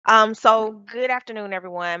So good afternoon,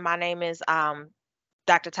 everyone. My name is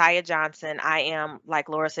Dr. Taya Johnson. I am, like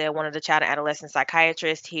Laura said, one of the child and adolescent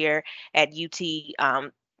psychiatrists here at UT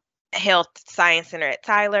Health Science Center at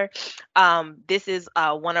Tyler. This is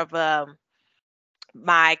one of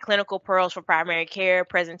my clinical pearls for primary care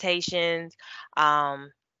presentations.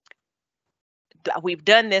 Um, we've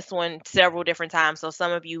done this one several different times, so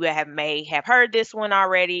some of you may have heard this one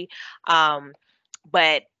already,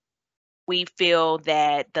 but we feel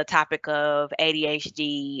that the topic of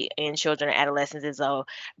ADHD in children and adolescents is a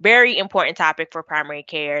very important topic for primary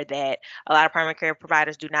care that a lot of primary care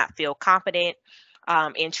providers do not feel confident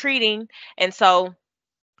in treating. And so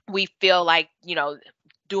we feel like,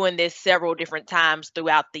 doing this several different times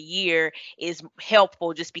throughout the year is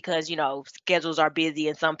helpful just because, schedules are busy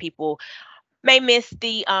and some people may miss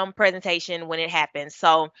the presentation when it happens.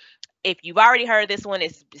 So if you've already heard this one,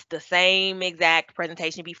 it's the same exact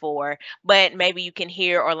presentation before, but maybe you can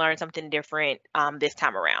hear or learn something different this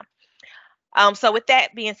time around. So with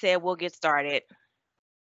that being said, we'll get started.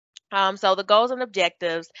 So the goals and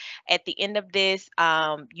objectives at the end of this,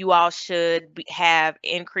 you all should have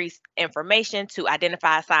increased information to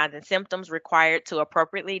identify signs and symptoms required to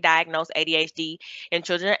appropriately diagnose ADHD in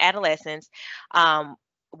children and adolescents.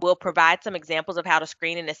 We'll provide some examples of how to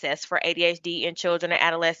screen and assess for ADHD in children and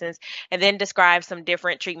adolescents, and then describe some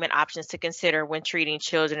different treatment options to consider when treating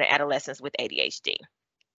children and adolescents with ADHD.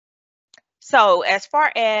 So as far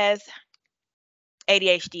as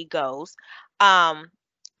ADHD goes,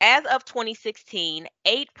 as of 2016,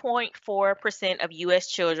 8.4% of U.S.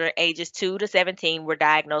 children ages 2 to 17 were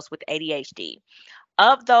diagnosed with ADHD.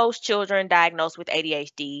 Of those children diagnosed with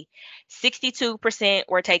ADHD, 62%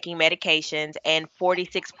 were taking medications and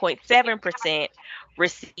 46.7%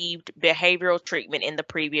 received behavioral treatment in the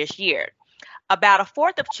previous year. About a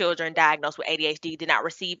fourth of children diagnosed with ADHD did not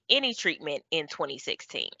receive any treatment in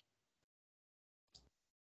 2016.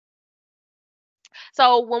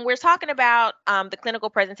 So when we're talking about the clinical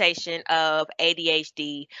presentation of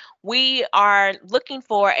ADHD, we are looking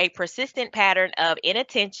for a persistent pattern of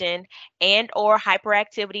inattention and or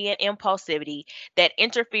hyperactivity and impulsivity that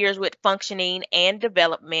interferes with functioning and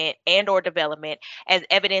development as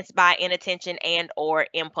evidenced by inattention and or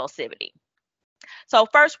impulsivity. So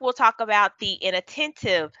first we'll talk about the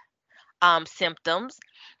inattentive symptoms.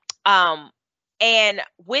 And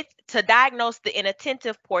to diagnose the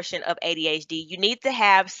inattentive portion of ADHD, you need to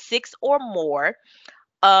have 6 or more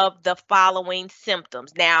of the following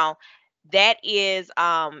symptoms. Now, that is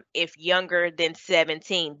if younger than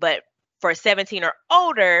 17, but for 17 or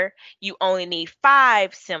older, you only need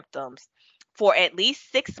 5 symptoms for at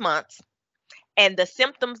least 6 months. And the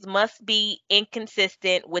symptoms must be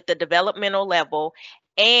inconsistent with the developmental level,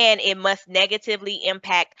 and it must negatively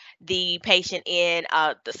impact the patient in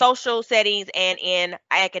the social settings and in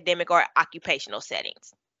academic or occupational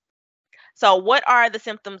settings. So what are the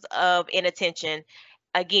symptoms of inattention?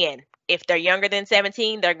 Again, if they're younger than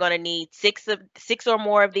 17, they're going to need six or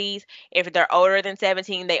more of these. If they're older than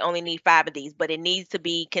 17, they only need 5 of these, but it needs to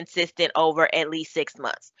be consistent over at least 6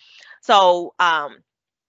 months. So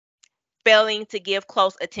failing to give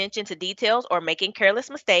close attention to details or making careless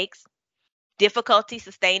mistakes, difficulty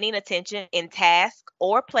sustaining attention in task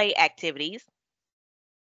or play activities,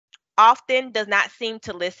 often does not seem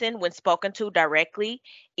to listen when spoken to directly,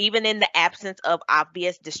 even in the absence of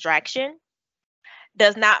obvious distraction,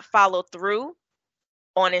 does not follow through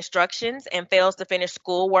on instructions and fails to finish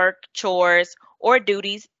schoolwork, chores, or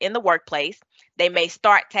duties in the workplace. They may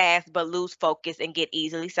start tasks but lose focus and get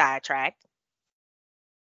easily sidetracked.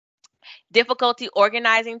 Difficulty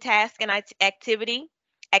organizing tasks and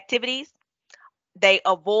activities. They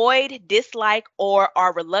avoid, dislike, or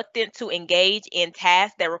are reluctant to engage in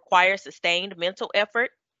tasks that require sustained mental effort.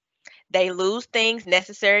 They lose things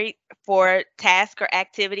necessary for tasks or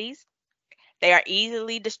activities. They are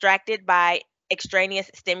easily distracted by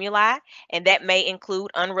extraneous stimuli, and that may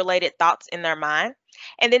include unrelated thoughts in their mind.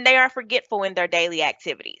 And then they are forgetful in their daily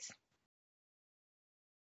activities.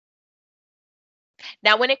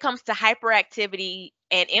 Now, when it comes to hyperactivity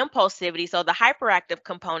and impulsivity, so the hyperactive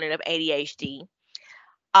component of ADHD,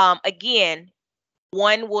 again,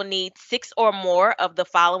 one will need 6 or more of the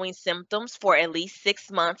following symptoms for at least 6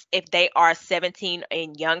 months if they are 17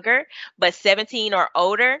 and younger, but 17 or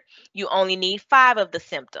older, you only need 5 of the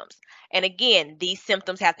symptoms. And again, these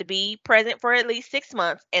symptoms have to be present for at least 6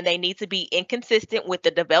 months, and they need to be inconsistent with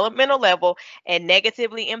the developmental level and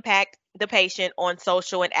negatively impact the patient on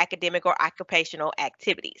social and academic or occupational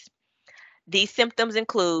activities. These symptoms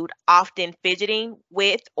include often fidgeting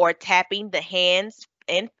with or tapping the hands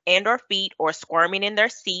and or feet or squirming in their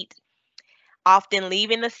seat, often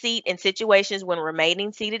leaving the seat in situations when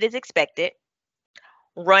remaining seated is expected,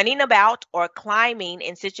 running about or climbing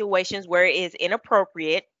in situations where it is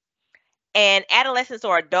inappropriate. And adolescents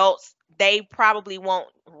or adults, they probably won't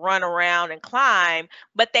run around and climb,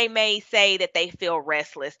 but they may say that they feel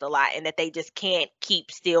restless a lot and that they just can't keep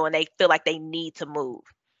still and they feel like they need to move.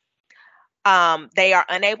 They are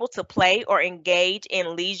unable to play or engage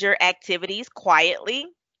in leisure activities quietly.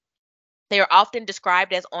 They are often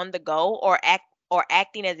described as on the go or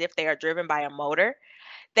acting as if they are driven by a motor.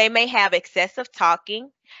 They may have excessive talking.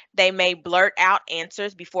 They may blurt out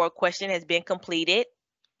answers before a question has been completed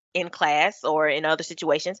in class or in other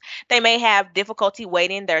situations. They may have difficulty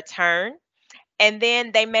waiting their turn. And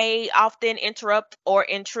then they may often interrupt or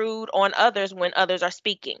intrude on others when others are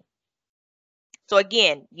speaking. So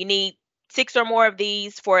again, you need 6 or more of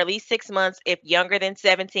these for at least 6 months. If younger than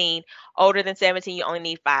 17, older than 17, you only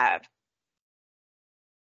need 5.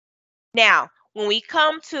 Now, when we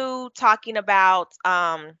come to talking about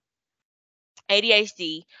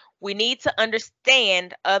ADHD, we need to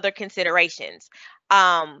understand other considerations.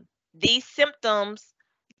 These symptoms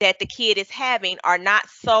that the kid is having are not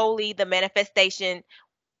solely the manifestation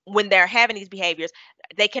when they're having these behaviors.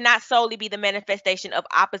 They cannot solely be the manifestation of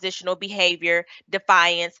oppositional behavior,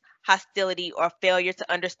 defiance, hostility, or failure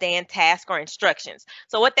to understand tasks or instructions.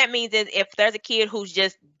 So what that means is if there's a kid who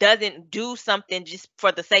just doesn't do something just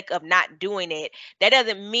for the sake of not doing it, that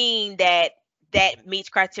doesn't mean that that meets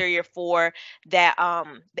criteria for that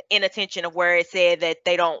the inattention of where it said that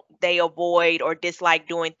they avoid or dislike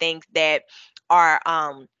doing things that are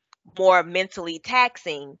more mentally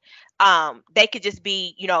taxing. They could just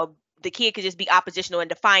be, the kid could just be oppositional and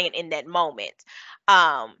defiant in that moment.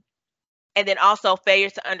 Um, and then also failure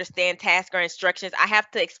to understand tasks or instructions. I have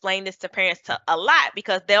to explain this to parents a lot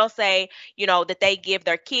because they'll say, that they give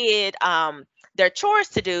their kid their chores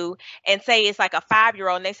to do and say it's like a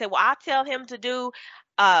 5-year-old. And they say, well, I'll tell him to do,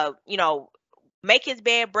 uh, you know, make his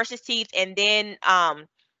bed, brush his teeth, and then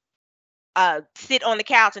sit on the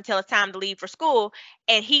couch until it's time to leave for school.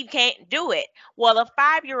 And he can't do it. Well, a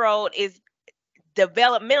 5-year-old is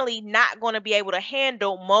developmentally not going to be able to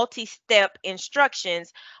handle multi-step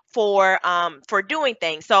instructions for doing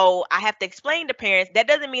things. So I have to explain to parents that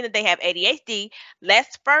doesn't mean that they have ADHD.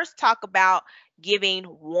 Let's first talk about giving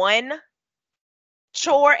one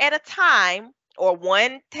chore at a time or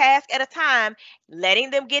one task at a time, letting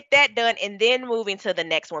them get that done and then moving to the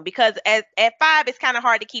next one. Because at 5, it's kind of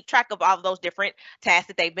hard to keep track of all of those different tasks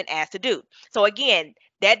that they've been asked to do. So again,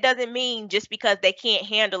 that doesn't mean just because they can't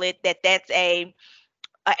handle it that that's a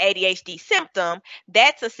ADHD symptom.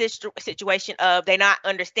 That's a situation of they're not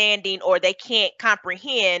understanding or they can't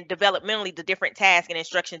comprehend developmentally the different tasks and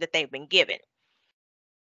instructions that they've been given.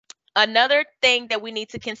 Another thing that we need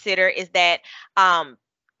to consider is that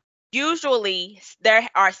usually there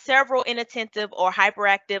are several inattentive or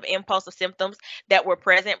hyperactive impulsive symptoms that were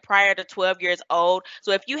present prior to 12 years old.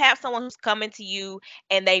 So if you have someone who's coming to you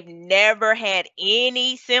and they've never had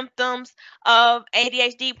any symptoms of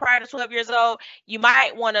ADHD prior to 12 years old, you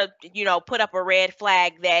might want to, put up a red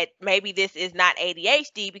flag that maybe this is not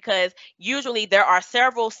ADHD, because usually there are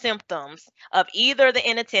several symptoms of either the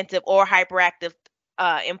inattentive or hyperactive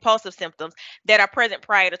impulsive symptoms that are present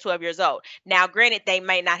prior to 12 years old. Now, granted, they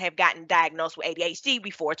may not have gotten diagnosed with ADHD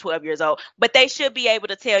before 12 years old, but they should be able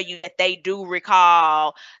to tell you that they do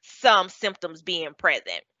recall some symptoms being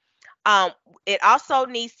present. It also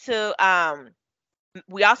needs to,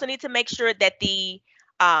 we also need to make sure that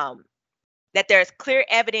that there's clear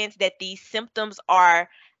evidence that these symptoms are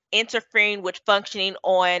interfering with functioning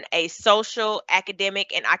on a social,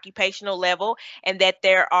 academic, and occupational level, and that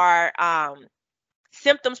there are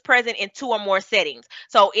symptoms present in 2 or more settings.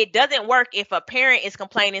 So it doesn't work if a parent is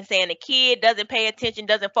complaining saying the kid doesn't pay attention,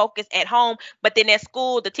 doesn't focus at home, but then at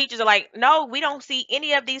school the teachers are like, no, we don't see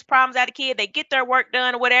any of these problems out of the kid. They get their work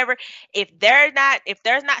done or whatever. If there's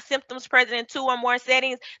not symptoms present in 2 or more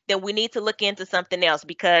settings, then we need to look into something else,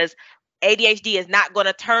 because ADHD is not going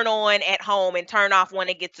to turn on at home and turn off when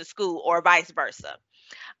it gets to school, or vice versa.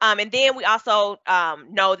 And then we also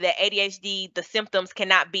know that ADHD, the symptoms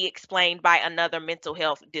cannot be explained by another mental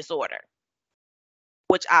health disorder,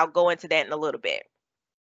 which I'll go into that in a little bit.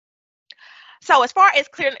 So as far as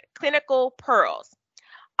clinical pearls,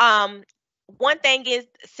 one thing is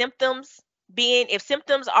if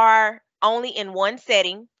symptoms are only in one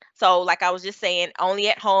setting, so like I was just saying, only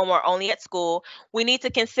at home or only at school, we need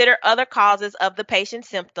to consider other causes of the patient's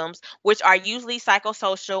symptoms, which are usually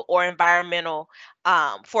psychosocial or environmental.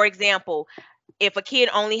 For example, if a kid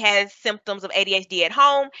only has symptoms of ADHD at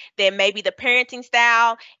home, then maybe the parenting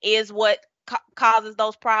style is what causes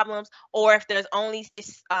those problems, or if there's only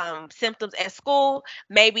symptoms at school,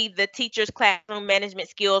 maybe the teacher's classroom management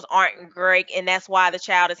skills aren't great, and that's why the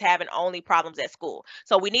child is having only problems at school.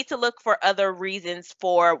 So we need to look for other reasons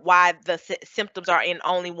for why the symptoms are in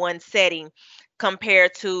only one setting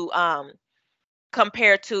compared to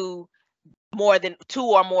more than two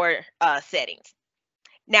or more settings.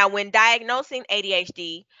 Now, when diagnosing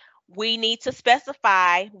ADHD, we need to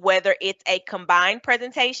specify whether it's a combined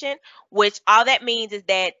presentation, which all that means is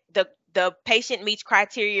that the patient meets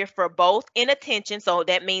criteria for both inattention. So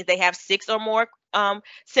that means they have 6 or more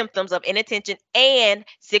symptoms of inattention and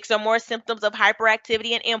 6 or more symptoms of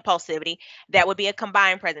hyperactivity and impulsivity. That would be a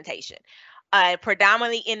combined presentation. A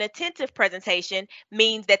predominantly inattentive presentation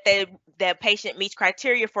means that the patient meets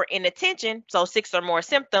criteria for inattention, so 6 or more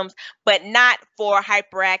symptoms, but not for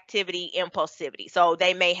hyperactivity, impulsivity. So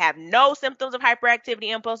they may have no symptoms of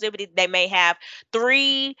hyperactivity, impulsivity. They may have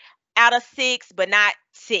 3 out of 6, but not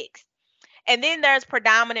 6. And then there's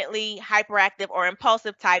predominantly hyperactive or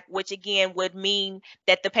impulsive type, which again would mean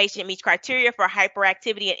that the patient meets criteria for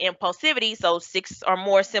hyperactivity and impulsivity, so 6 or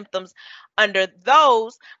more symptoms under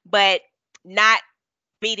those, but not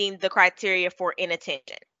meeting the criteria for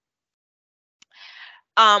inattention.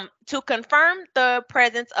 To confirm the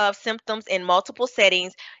presence of symptoms in multiple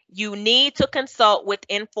settings, you need to consult with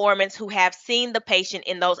informants who have seen the patient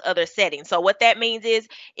in those other settings. So what that means is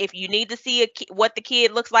if you need to see what the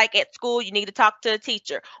kid looks like at school, you need to talk to a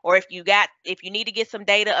teacher. Or if you need to get some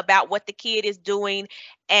data about what the kid is doing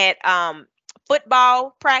at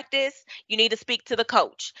football practice, you need to speak to the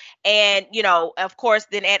coach. And, of course,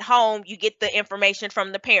 then at home, you get the information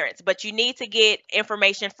from the parents, but you need to get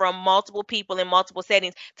information from multiple people in multiple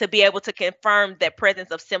settings to be able to confirm the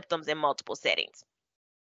presence of symptoms in multiple settings.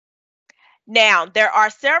 Now, there are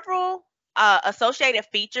several associated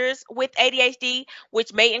features with ADHD,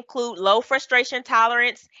 which may include low frustration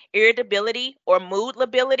tolerance, irritability, or mood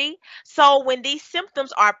lability. So when these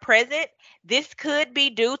symptoms are present, this could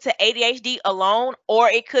be due to ADHD alone, or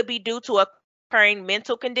it could be due to a occurring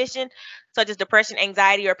mental condition, such as depression,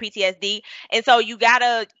 anxiety, or PTSD. And so you got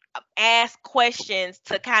to ask questions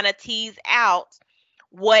to kind of tease out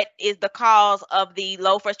what is the cause of the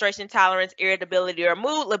low frustration tolerance, irritability, or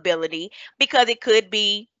mood lability, because it could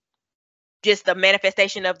be just the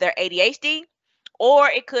manifestation of their ADHD, or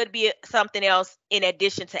it could be something else in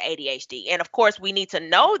addition to ADHD. And of course, we need to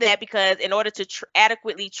know that, because in order to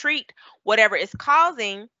adequately treat whatever is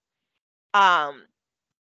causing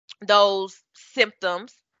those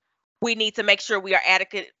symptoms, we need to make sure we are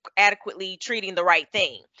adequately treating the right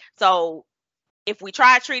thing. So if we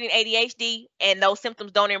try treating ADHD and those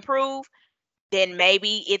symptoms don't improve, then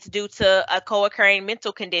maybe it's due to a co-occurring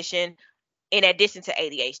mental condition in addition to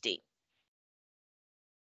ADHD.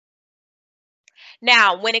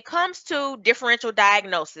 Now, when it comes to differential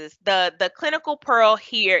diagnosis, the clinical pearl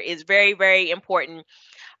here is very, very important,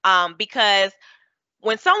 because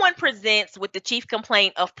when someone presents with the chief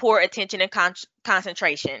complaint of poor attention and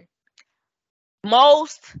concentration,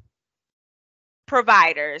 most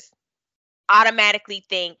providers automatically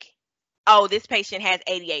think, oh, this patient has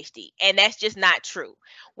ADHD, and that's just not true.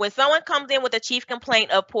 When someone comes in with a chief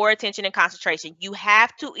complaint of poor attention and concentration, you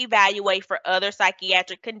have to evaluate for other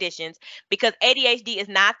psychiatric conditions, because ADHD is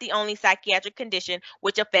not the only psychiatric condition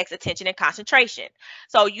which affects attention and concentration.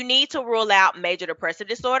 So you need to rule out major depressive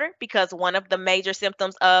disorder, because one of the major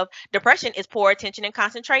symptoms of depression is poor attention and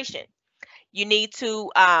concentration. You need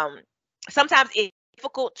to, sometimes it's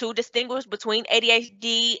difficult to distinguish between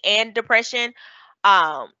ADHD and depression,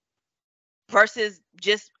 versus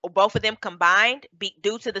just both of them combined,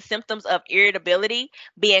 due to the symptoms of irritability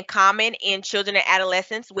being common in children and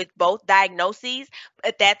adolescents with both diagnoses.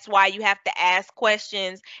 But that's why you have to ask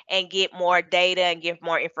questions and get more data and give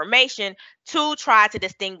more information to try to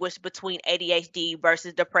distinguish between ADHD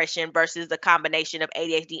versus depression versus the combination of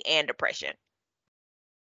ADHD and depression.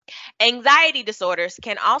 Anxiety disorders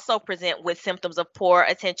can also present with symptoms of poor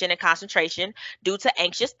attention and concentration due to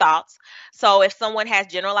anxious thoughts. So if someone has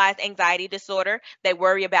generalized anxiety disorder, they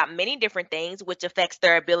worry about many different things, which affects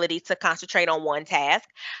their ability to concentrate on one task.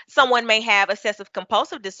 Someone may have obsessive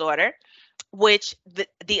compulsive disorder, which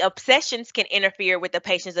the obsessions can interfere with the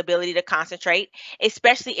patient's ability to concentrate,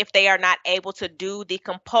 especially if they are not able to do the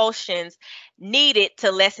compulsions needed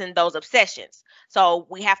to lessen those obsessions. So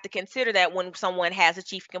we have to consider that when someone has a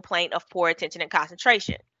chief complaint of poor attention and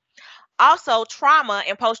concentration. Also, trauma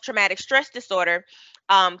and post-traumatic stress disorder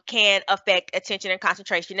can affect attention and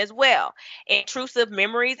concentration as well. Intrusive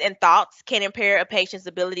memories and thoughts can impair a patient's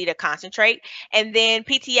ability to concentrate. And then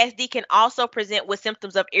PTSD can also present with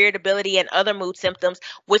symptoms of irritability and other mood symptoms,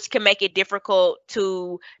 which can make it difficult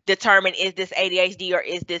to determine, is this ADHD or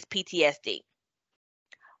is this PTSD?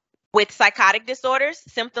 With psychotic disorders,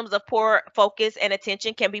 symptoms of poor focus and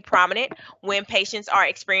attention can be prominent when patients are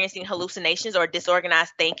experiencing hallucinations or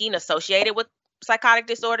disorganized thinking associated with psychotic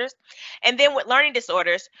disorders. And then with learning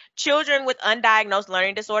disorders, children with undiagnosed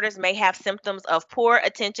learning disorders may have symptoms of poor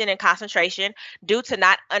attention and concentration due to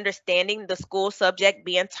not understanding the school subject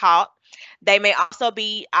being taught. They may also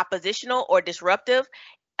be oppositional or disruptive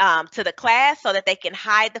to the class, so that they can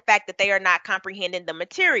hide the fact that they are not comprehending the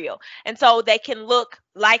material. And so they can look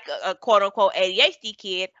like a quote unquote ADHD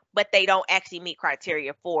kid, but they don't actually meet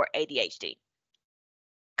criteria for ADHD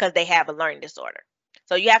because they have a learning disorder.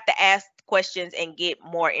 So you have to ask questions and get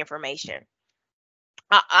more information.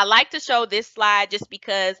 I like to show this slide just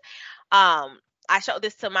because I show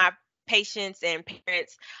this to my patients and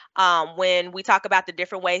parents when we talk about the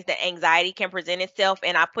different ways that anxiety can present itself.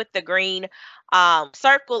 And I put the green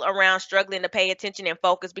circle around struggling to pay attention and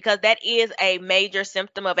focus, because that is a major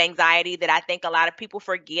symptom of anxiety that I think a lot of people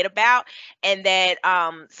forget about. And that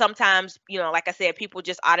sometimes, like I said, people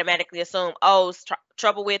just automatically assume, oh, it's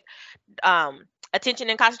trouble with attention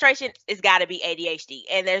and concentration, it's got to be ADHD.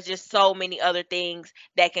 And there's just so many other things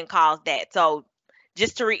that can cause that. So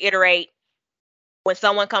just to reiterate, when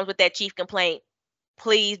someone comes with that chief complaint,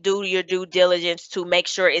 please do your due diligence to make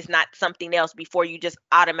sure it's not something else before you just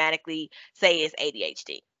automatically say it's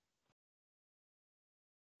ADHD.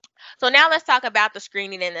 So now let's talk about the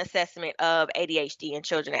screening and assessment of ADHD in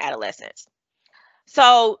children and adolescents.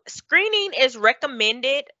 So screening is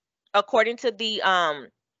recommended according to the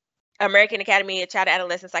American Academy of Child and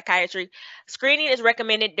Adolescent Psychiatry. Screening is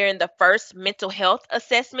recommended during the first mental health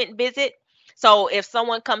assessment visit. So if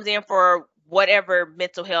someone comes in for whatever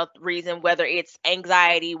mental health reason, whether it's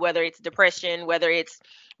anxiety, whether it's depression, whether it's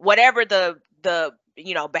whatever the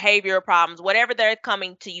behavioral problems, whatever they're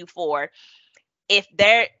coming to you for, if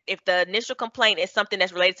the initial complaint is something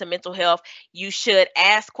that's related to mental health, you should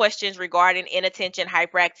ask questions regarding inattention,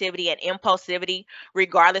 hyperactivity, and impulsivity,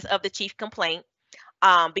 regardless of the chief complaint.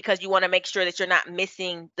 Because you want to make sure that you're not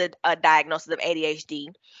missing the diagnosis of ADHD.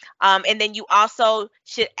 And then you also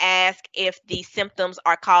should ask if the symptoms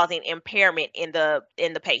are causing impairment in the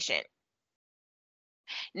patient.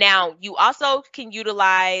 Now, you also can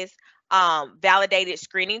utilize validated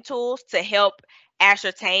screening tools to help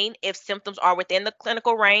ascertain if symptoms are within the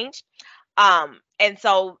clinical range. And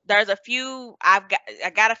so there's a few, I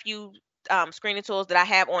got a few screening tools that I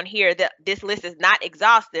have on here. That this list is not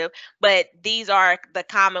exhaustive, but these are the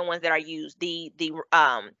common ones that are used. The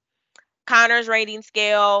Connors rating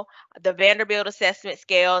scale, the Vanderbilt assessment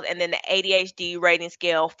scales, and then the ADHD rating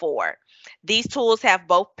scale 4. These tools have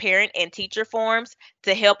both parent and teacher forms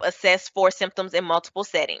to help assess for symptoms in multiple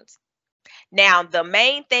settings. Now, the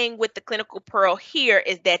main thing with the clinical pearl here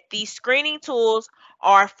is that these screening tools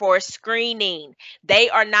are for screening. They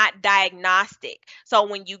are not diagnostic. So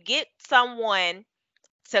when you get someone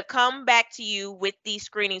to come back to you with these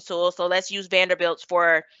screening tools, so let's use Vanderbilt's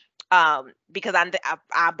for because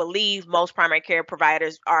I believe most primary care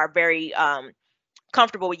providers are very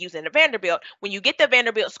comfortable with using the Vanderbilt. When you get the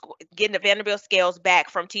Vanderbilt scales back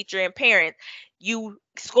from teacher and parent, you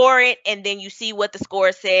score it, and then you see what the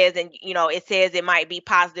score says, and it says it might be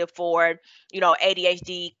positive for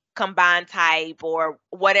ADHD combined type or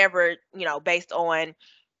whatever, based on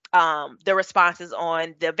the responses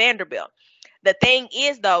on the Vanderbilt. The thing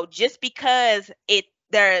is, though, just because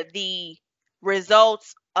the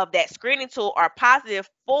results of that screening tool are positive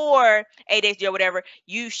for ADHD or whatever,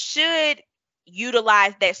 you should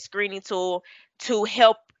utilize that screening tool to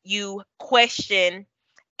help you question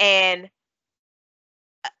and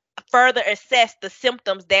further assess the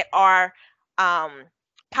symptoms that are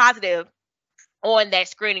positive on that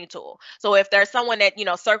screening tool. So if there's someone that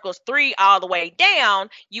circles 3 all the way down,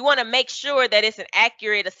 you want to make sure that it's an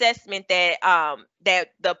accurate assessment, that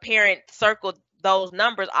that the parent circled those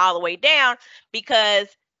numbers all the way down, because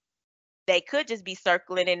they could just be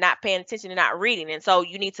circling and not paying attention and not reading. And so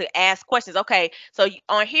you need to ask questions. Okay, so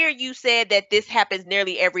on here you said that this happens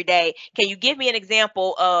nearly every day. Can you give me an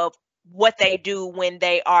example of what they do when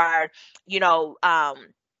they are,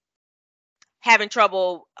 having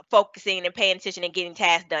trouble focusing and paying attention and getting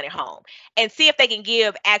tasks done at home? And see if they can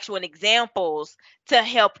give actual examples to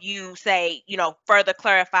help you say, further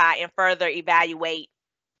clarify and further evaluate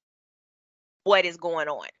what is going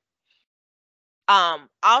on.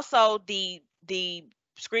 Also, the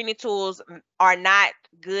screening tools are not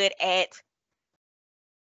good at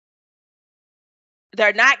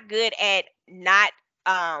they're not good at not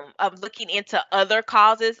of looking into other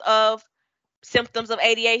causes of symptoms of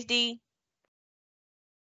ADHD.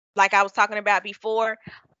 Like I was talking about before,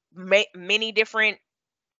 many different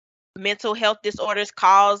mental health disorders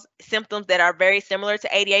cause symptoms that are very similar to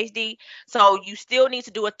ADHD. So you still need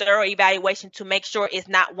to do a thorough evaluation to make sure it's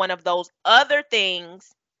not one of those other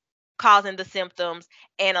things causing the symptoms,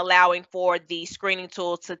 and allowing for the screening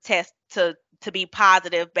tool to test to be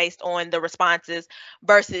positive based on the responses,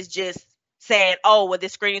 versus just saying, oh, well,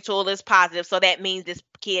 this screening tool is positive, so that means this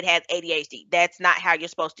kid has ADHD. That's not how you're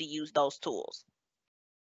supposed to use those tools.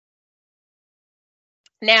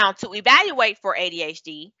 Now, to evaluate for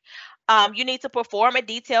ADHD, you need to perform a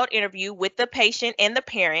detailed interview with the patient and the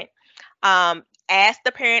parent. Ask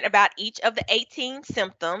the parent about each of the 18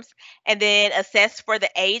 symptoms, and then assess for the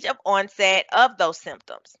age of onset of those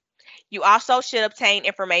symptoms. You also should obtain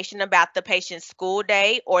information about the patient's school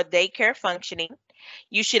day or daycare functioning.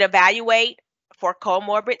 You should evaluate for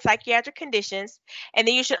comorbid psychiatric conditions, and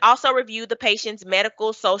then you should also review the patient's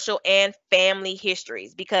medical, social, and family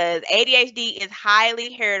histories, because ADHD is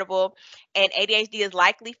highly heritable, and ADHD is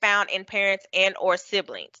likely found in parents and or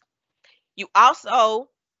siblings. You also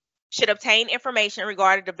should obtain information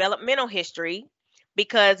regarding developmental history,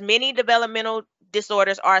 because many developmental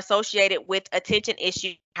disorders are associated with attention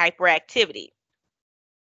issue hyperactivity.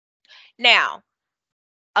 Now,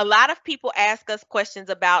 a lot of people ask us questions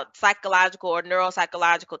about psychological or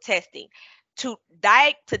neuropsychological testing. To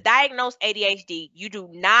diagnose ADHD, you do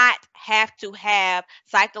not have to have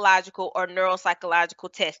psychological or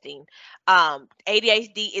neuropsychological testing.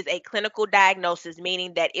 ADHD is a clinical diagnosis,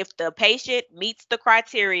 meaning that if the patient meets the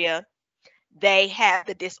criteria, they have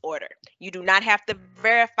the disorder. You do not have to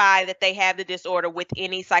verify that they have the disorder with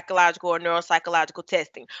any psychological or neuropsychological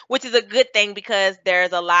testing, which is a good thing, because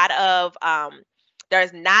there's not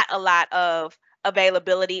a lot of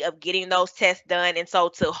availability of getting those tests done. And so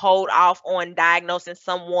to hold off on diagnosing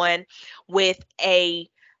someone with a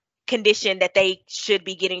condition that they should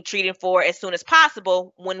be getting treated for as soon as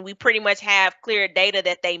possible, when we pretty much have clear data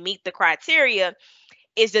that they meet the criteria,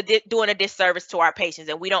 is doing a disservice to our patients,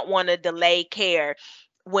 and we don't want to delay care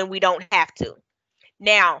when we don't have to.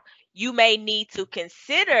 Now, you may need to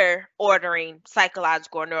consider ordering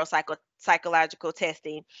psychological or neuropsychological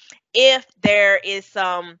testing if there is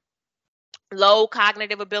some low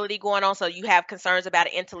cognitive ability going on, so you have concerns about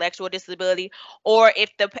an intellectual disability, or if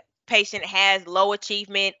the patient has low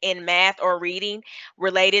achievement in math or reading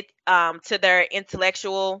related to their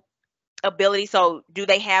intellectual ability. So do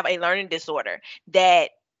they have a learning disorder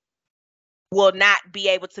that will not be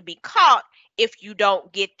able to be caught if you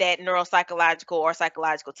don't get that neuropsychological or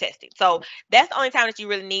psychological testing? So that's the only time that you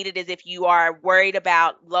really need it, is if you are worried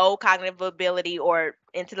about low cognitive ability or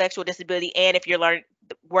intellectual disability, and if you're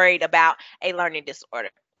worried about a learning disorder.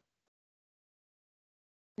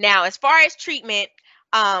 Now, as far as treatment,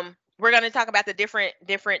 we're going to talk about the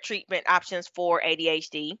different treatment options for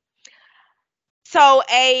ADHD. So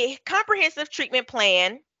a comprehensive treatment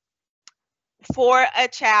plan for a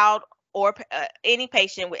child or any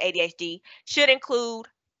patient with ADHD should include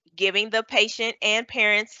giving the patient and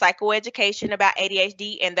parents psychoeducation about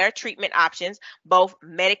ADHD and their treatment options, both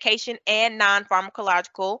medication and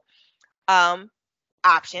non-pharmacological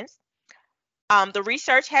options. The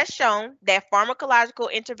research has shown that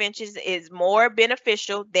pharmacological interventions is more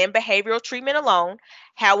beneficial than behavioral treatment alone.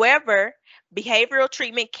 However, behavioral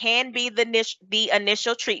treatment can be the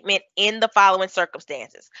initial treatment in the following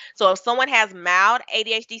circumstances. So if someone has mild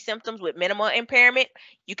ADHD symptoms with minimal impairment,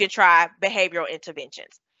 you can try behavioral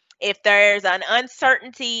interventions. If there's an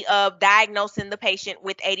uncertainty of diagnosing the patient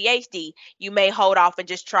with ADHD, you may hold off and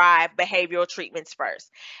just try behavioral treatments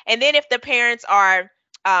first. And then if the parents are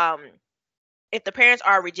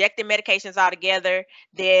rejecting medications altogether,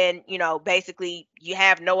 then, basically you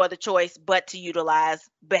have no other choice but to utilize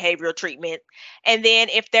behavioral treatment. And then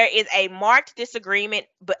if there is a marked disagreement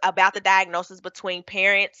about the diagnosis between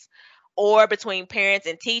parents or between parents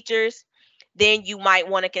and teachers, then you might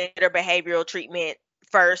want to consider behavioral treatment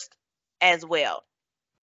first as well.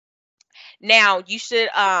 Now, you should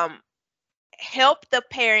help the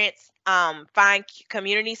parents find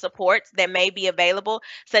community supports that may be available,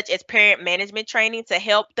 such as parent management training, to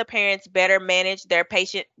help the parents better manage their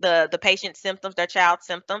the patient's symptoms, their child's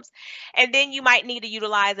symptoms. And then you might need to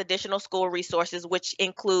utilize additional school resources, which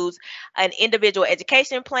includes an individual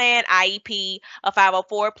education plan, IEP, a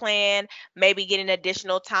 504 plan, maybe getting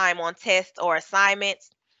additional time on tests or assignments.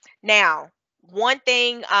 Now, one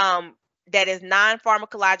thing that is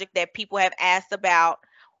non-pharmacologic that people have asked about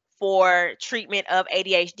for treatment of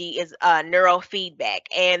ADHD is neurofeedback.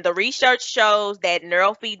 And the research shows that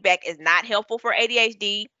neurofeedback is not helpful for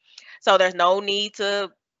ADHD. So there's no need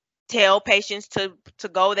to tell patients to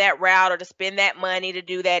go that route or to spend that money to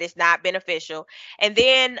do that. It's not beneficial. And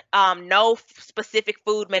then no specific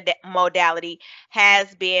food modality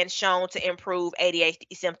has been shown to improve ADHD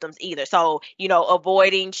symptoms either. So,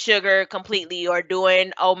 avoiding sugar completely or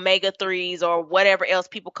doing omega-3s or whatever else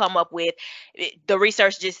people come up with, the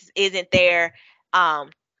research just isn't there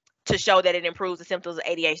to show that it improves the symptoms of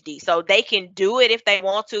ADHD. So they can do it if they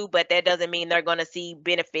want to, but that doesn't mean they're going to see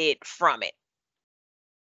benefit from it.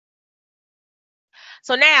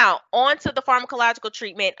 So now on to the pharmacological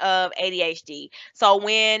treatment of ADHD. So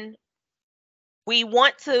when we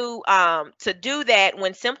want to do that,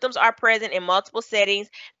 when symptoms are present in multiple settings,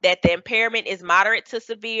 that the impairment is moderate to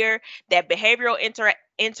severe, that behavioral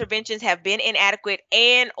interventions have been inadequate,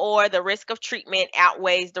 and or the risk of treatment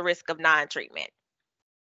outweighs the risk of non-treatment.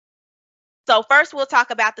 So first we'll talk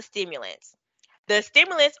about the stimulants. The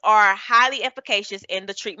stimulants are highly efficacious in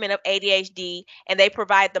the treatment of ADHD, and they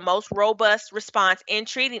provide the most robust response in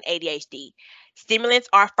treating ADHD. Stimulants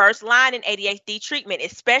are first line in ADHD treatment,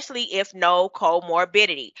 especially if no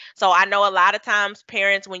comorbidity. So I know a lot of times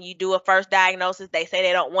parents, when you do a first diagnosis, they say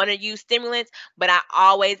they don't want to use stimulants, but I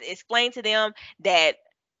always explain to them that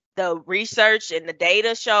the research and the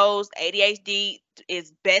data shows ADHD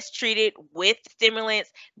is best treated with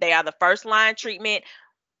stimulants. They are the first line treatment,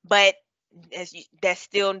 but that's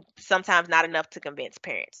still sometimes not enough to convince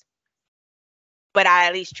parents. But I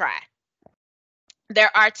at least try. There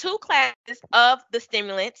are two classes of the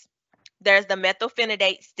stimulants. There's the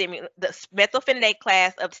methylphenidate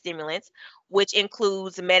class of stimulants, which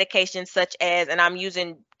includes medications such as, and I'm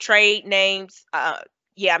using trade names.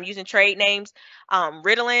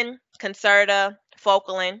 Ritalin, Concerta,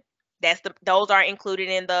 Focalin. Those are included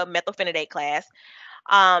in the methylphenidate class.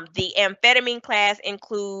 The amphetamine class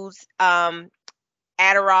includes Adderall,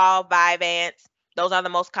 Vyvanse. Those are the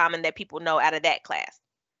most common that people know out of that class.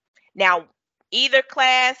 Now, either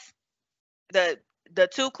class, the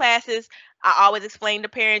two classes, I always explain to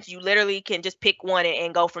parents, you literally can just pick one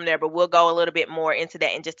and go from there, but we'll go a little bit more into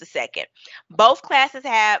that in just a second. Both classes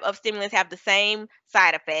of stimulants have the same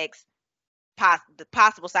side effects, the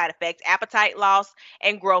possible side effects: appetite loss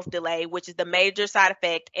and growth delay, which is the major side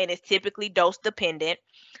effect and is typically dose dependent.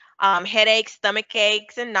 Headaches, stomach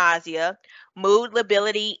aches, and nausea, mood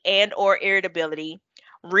lability and or irritability,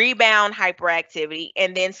 rebound hyperactivity,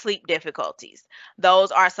 and then sleep difficulties.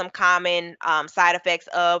 Those are some common side effects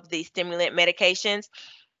of the stimulant medications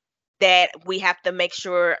that we have to make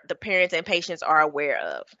sure the parents and patients are aware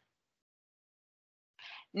of.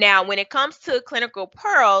 Now, when it comes to clinical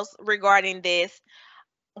pearls regarding this,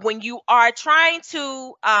 when you are trying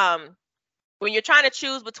to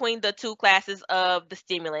choose between the two classes of the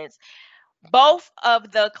stimulants, both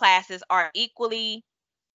of the classes are equally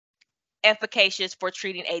efficacious for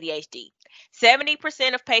treating ADHD.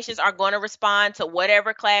 70% of patients are going to respond to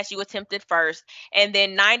whatever class you attempted first, and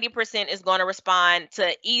then 90% is going to respond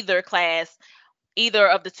to either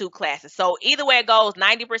of the two classes. So either way it goes,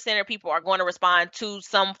 90% of people are going to respond to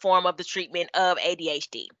some form of the treatment of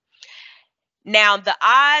ADHD. Now, the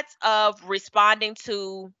odds of responding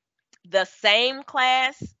to the same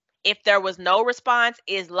class, if there was no response,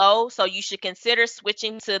 is low. So you should consider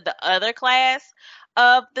switching to the other class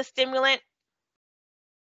of the stimulant.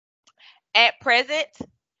 At present,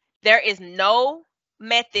 there is no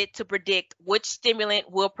method to predict which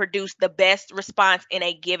stimulant will produce the best response in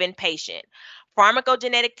a given patient.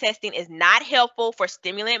 Pharmacogenetic testing is not helpful for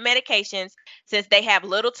stimulant medications since they have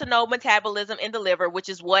little to no metabolism in the liver, which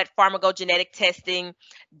is what pharmacogenetic testing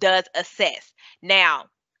does assess. Now,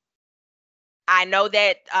 I know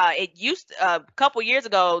that a couple years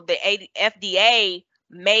ago, the FDA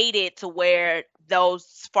made it to where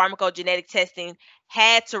those pharmacogenetic testing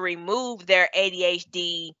had to remove their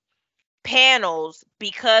ADHD panels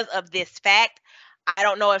because of this fact. I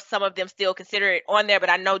don't know if some of them still consider it on there, but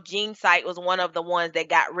I know GeneSight was one of the ones that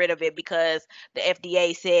got rid of it because the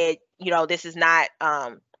FDA said, this is not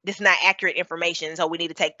accurate information, so we need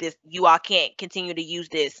to take this. You all can't continue to use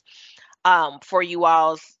this for you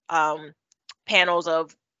all's panels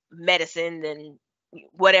of medicine and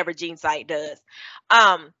whatever GeneSight does.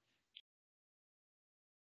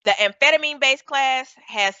 The amphetamine-based class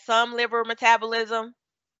has some liver metabolism,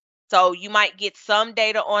 so you might get some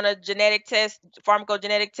data on a genetic test,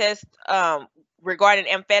 pharmacogenetic test regarding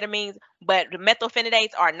amphetamines, but the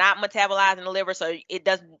methylphenidates are not metabolized in the liver, so it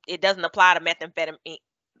doesn't apply to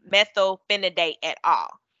methylphenidate at all.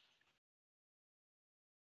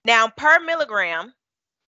 Now, per milligram,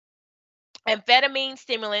 Amphetamine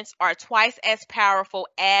stimulants are twice as powerful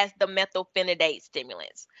as the methylphenidate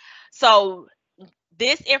stimulants. So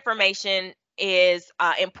this information is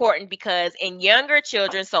important because in younger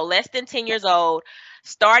children, so less than 10 years old,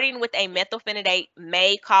 starting with a methylphenidate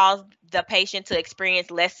may cause the patient to experience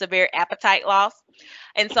less severe appetite loss.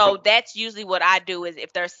 And so that's usually what I do is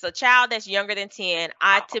if there's a child that's younger than 10,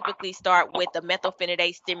 I typically start with the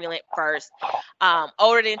methylphenidate stimulant first.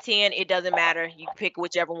 Older than 10, it doesn't matter. You can pick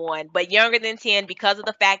whichever one. But younger than 10, because of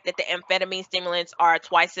the fact that the amphetamine stimulants are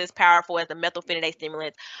twice as powerful as the methylphenidate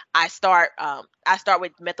stimulants, I start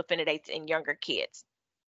with methylphenidates in younger kids.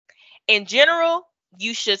 In general,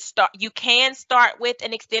 you can start with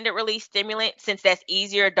an extended release stimulant since that's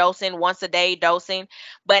easier dosing, once a day dosing.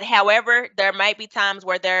 But however, there might be times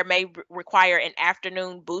where there may require an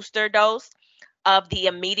afternoon booster dose of the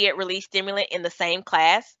immediate release stimulant in the same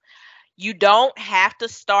class. You don't have to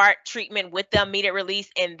start treatment with the immediate release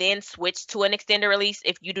and then switch to an extended release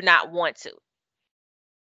if you do not want to.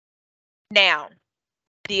 Now,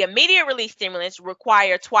 the immediate release stimulants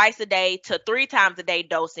require twice a day to 3 times a day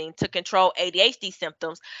dosing to control ADHD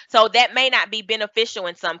symptoms. So that may not be beneficial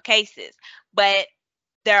in some cases, but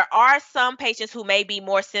there are some patients who may be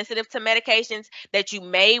more sensitive to medications that you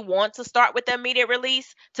may want to start with the immediate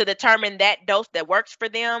release to determine that dose that works for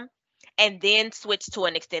them and then switch to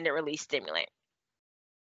an extended release stimulant.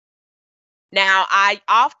 Now, I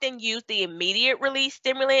often use the immediate release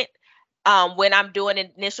stimulant when I'm doing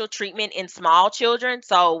initial treatment in small children.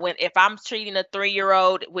 So if I'm treating a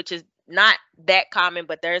 3-year-old, which is not that common,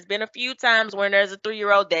 but there's been a few times when there's a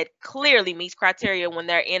 3-year-old that clearly meets criteria when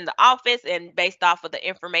they're in the office and based off of the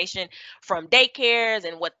information from daycares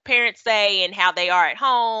and what parents say and how they are at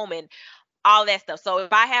home and all that stuff. So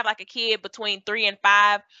if I have like a kid between 3 and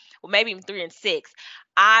 5, or maybe even 3 and 6,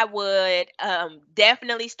 I would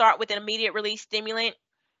definitely start with an immediate release stimulant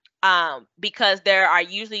because there are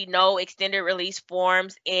usually no extended release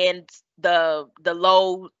forms in the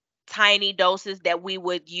low tiny doses that we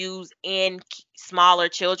would use in smaller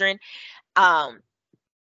children. Um,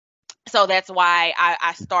 so that's why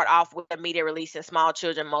I start off with immediate release in small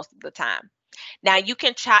children most of the time. Now you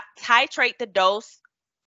can titrate the dose.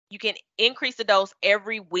 You can increase the dose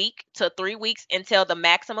every week to 3 weeks until the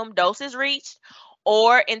maximum dose is reached,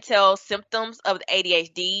 or until symptoms of the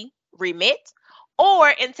ADHD remit, or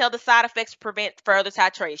until the side effects prevent further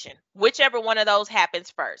titration. Whichever one of those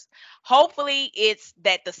happens first. Hopefully, it's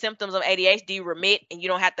that the symptoms of ADHD remit and you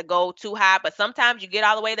don't have to go too high, but sometimes you get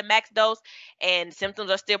all the way to max dose and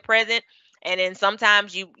symptoms are still present. And then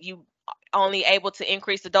sometimes you only able to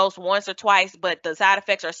increase the dose once or twice, but the side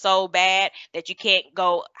effects are so bad that you can't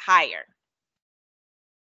go higher.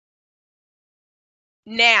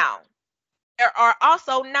 Now, there are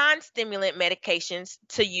also non-stimulant medications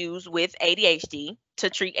to use with ADHD to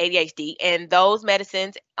treat ADHD, and those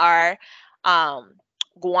medicines are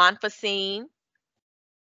guanfacine,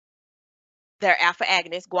 they're alpha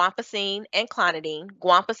agonists, guanfacine and clonidine.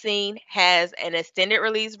 Guanfacine has an extended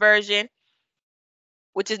release version,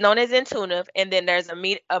 which is known as Intuitive, and then there's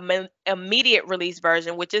immediate release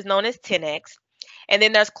version, which is known as 10x. And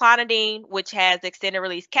then there's clonidine, which has extended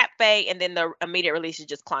release Capve, and then the immediate release is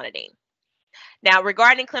just clonidine. Now,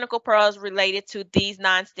 regarding clinical pearls related to these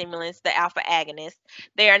non-stimulants, the alpha agonists,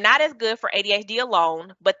 they are not as good for ADHD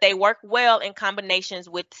alone, but they work well in combinations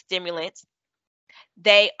with stimulants.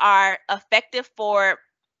 They are effective for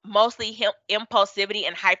mostly impulsivity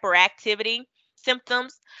and hyperactivity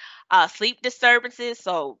symptoms, sleep disturbances,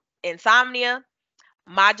 so insomnia,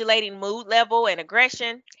 modulating mood level and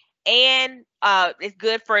aggression, and it's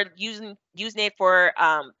good for using it for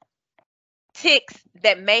tics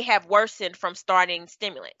that may have worsened from starting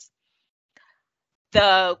stimulants.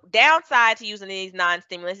 The downside to using these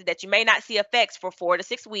non-stimulants is that you may not see effects for 4 to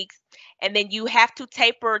 6 weeks, and then you have to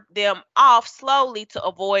taper them off slowly to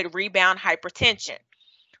avoid rebound hypertension.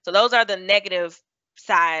 So those are the negative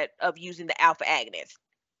side of using the alpha agonist.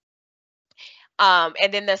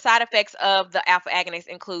 And then the side effects of the alpha agonists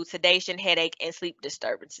include sedation, headache, and sleep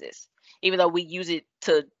disturbances. Even though we use it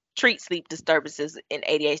to treat sleep disturbances in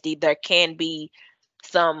ADHD, there can be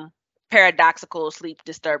some paradoxical sleep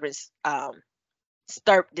disturbances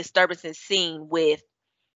seen with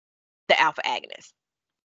the alpha agonist.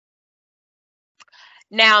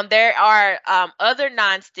 Now, there are other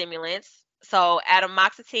non-stimulants. So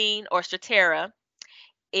atomoxetine or Strattera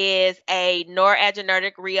is a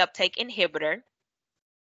noradrenergic reuptake inhibitor.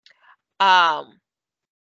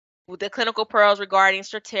 With the clinical pearls regarding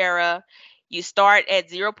Strattera, you start at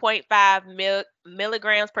 0.5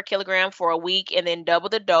 milligrams per kilogram for a week and then double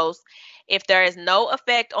the dose. If there is no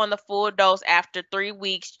effect on the full dose after 3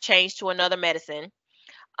 weeks, change to another medicine.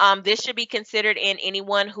 This should be considered in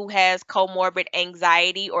anyone who has comorbid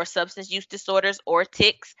anxiety or substance use disorders or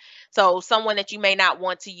tics. So someone that you may not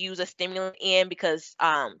want to use a stimulant in because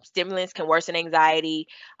stimulants can worsen anxiety.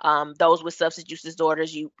 Those with substance use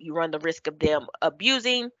disorders, you run the risk of them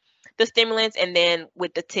abusing the stimulants. And then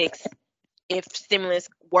with the tics, if stimulants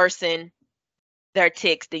worsen their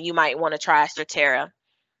tics, then you might want to try Strattera.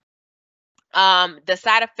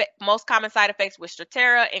 The most common side effects with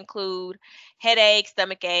Strattera include headache,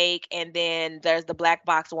 stomach ache, and then there's the black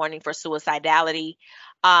box warning for suicidality.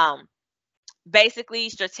 Basically,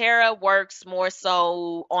 Strattera works more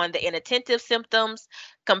so on the inattentive symptoms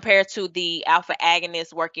compared to the alpha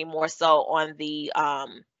agonist working more so on the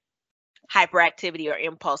hyperactivity or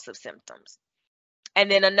impulsive symptoms.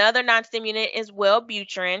 And then another non-stimulant is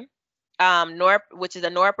Wellbutrin, which is a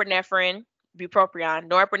norepinephrine, bupropion,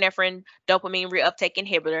 norepinephrine dopamine reuptake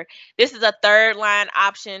inhibitor. This is a third-line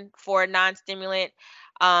option for a non-stimulant.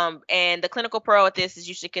 And the clinical pro at this is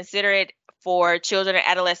you should consider it for children and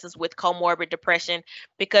adolescents with comorbid depression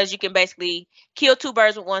because you can basically kill two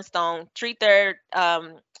birds with one stone, treat their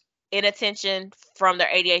inattention from their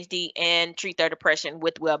ADHD and treat their depression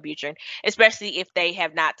with Wellbutrin, especially if they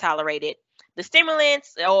have not tolerated the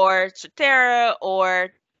stimulants or Strattera or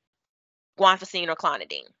guanfacine or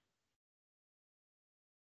clonidine.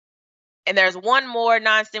 And there's one more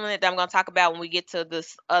non-stimulant that I'm going to talk about when we get to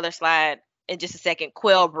this other slide in just a second,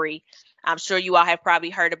 Quellbri. I'm sure you all have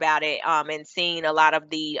probably heard about it and seen a lot of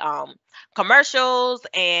the commercials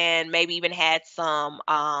and maybe even had some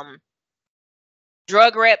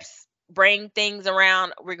drug reps bring things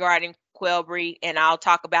around regarding Quellbri, and I'll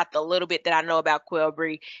talk about the little bit that I know about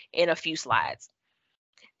Quellbri in a few slides.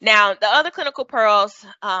 Now, the other clinical pearls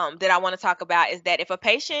that I want to talk about is that if a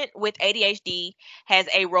patient with ADHD has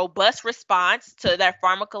a robust response to their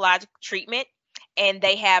pharmacologic treatment and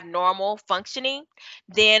they have normal functioning,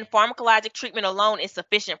 then pharmacologic treatment alone is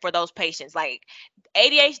sufficient for those patients. Like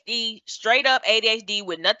ADHD, straight up ADHD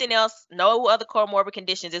with nothing else, no other comorbid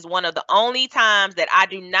conditions is one of the only times that I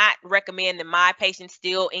do not recommend that my patients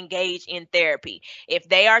still engage in therapy. If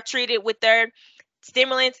they are treated with their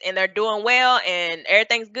stimulants and they're doing well and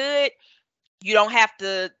everything's good, you don't have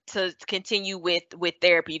to continue with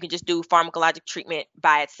therapy. You can just do pharmacologic treatment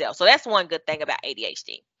by itself. So that's one good thing about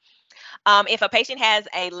ADHD. If a patient has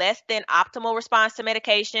a less than optimal response to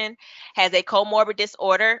medication, has a comorbid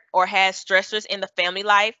disorder, or has stressors in the family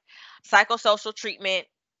life, psychosocial treatment,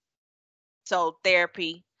 so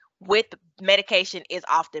therapy with medication is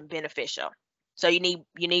often beneficial. So you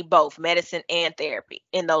need both medicine and therapy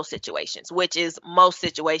in those situations, which is most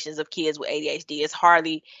situations of kids with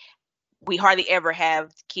ADHD. We hardly ever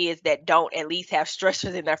have kids that don't at least have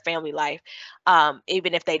stressors in their family life,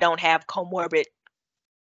 even if they don't have comorbid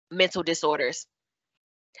mental disorders.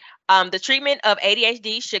 The treatment of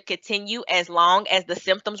ADHD should continue as long as the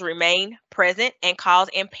symptoms remain present and cause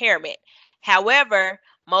impairment. However,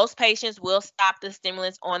 most patients will stop the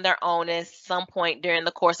stimulants on their own at some point during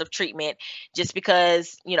the course of treatment, just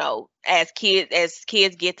because, as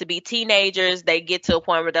kids get to be teenagers, they get to a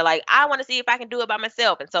point where they're like, I want to see if I can do it by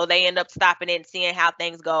myself. And so they end up stopping it and seeing how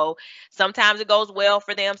things go. Sometimes it goes well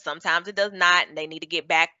for them, sometimes it does not, and they need to get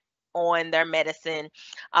back on their medicine.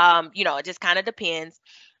 It just kind of depends.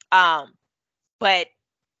 But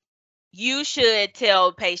you should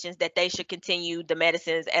tell patients that they should continue the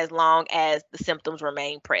medicines as long as the symptoms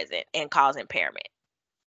remain present and cause impairment.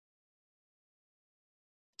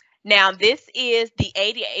 Now, this is the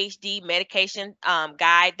ADHD medication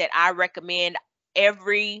guide that I recommend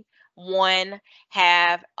everyone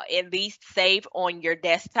have at least saved on your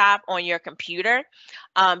desktop, on your computer.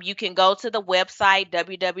 You can go to the website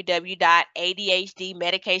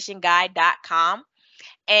www.adhdmedicationguide.com,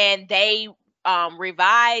 and they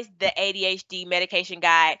revise the ADHD medication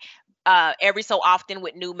guide every so often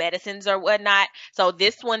with new medicines or whatnot. So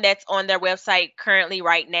this one that's on their website currently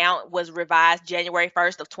right now was revised January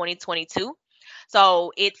 1st of 2022.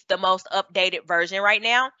 So it's the most updated version right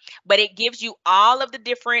now, but it gives you all of the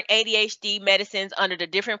different ADHD medicines under the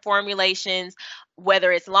different formulations,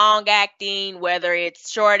 whether it's long acting, whether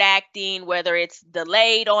it's short acting, whether it's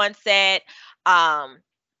delayed onset.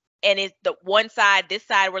 And it's this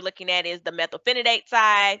side we're looking at is the methylphenidate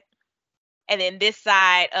side. And then this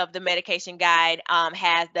side of the medication guide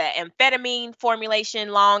has the amphetamine formulation,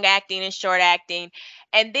 long acting and short acting.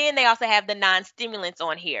 And then they also have the non-stimulants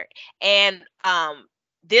on here. And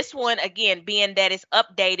this one, again, being that it's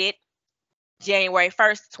updated January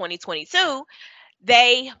 1st, 2022,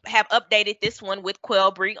 they have updated this one with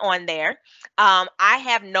Quellbri on there. I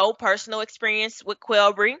have no personal experience with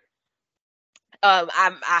Quellbri.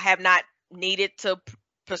 I have not needed to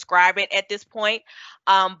prescribe it at this point.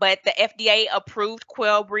 But the FDA approved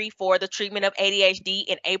Quellbree for the treatment of ADHD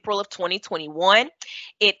in April of 2021.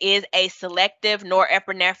 It is a selective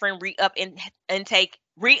norepinephrine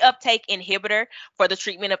reuptake inhibitor for the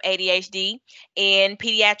treatment of ADHD in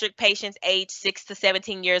pediatric patients aged 6 to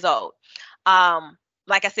 17 years old.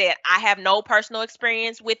 Like I said, I have no personal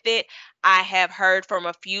experience with it. I have heard from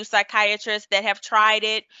a few psychiatrists that have tried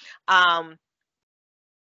it.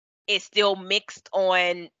 It's still mixed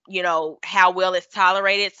on, how well it's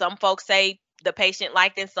tolerated. Some folks say the patient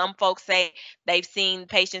liked it. Some folks say they've seen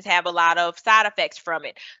patients have a lot of side effects from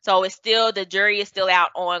it. So the jury is still out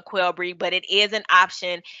on Quellbree, but it is an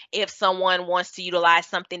option if someone wants to utilize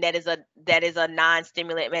something that is a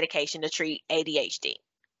non-stimulant medication to treat ADHD.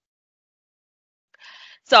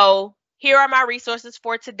 So here are my resources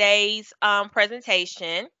for today's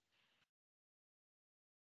presentation.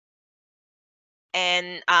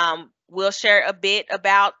 And we'll share a bit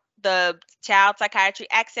about the Child Psychiatry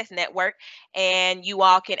Access Network, and you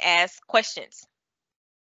all can ask questions.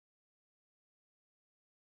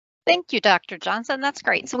 Thank you, Dr. Johnson. That's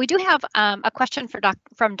great. So we do have a question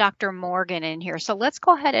from Dr. Morgan in here. So let's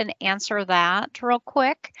go ahead and answer that real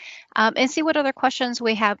quick and see what other questions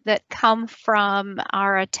we have that come from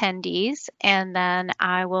our attendees. And then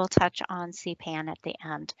I will touch on CPAN at the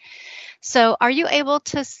end. So are you able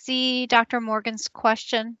to see Dr. Morgan's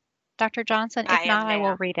question, Dr. Johnson? If not, I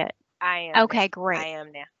will read it. I am. Okay, great. I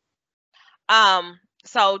am now.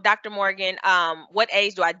 So Dr. Morgan, what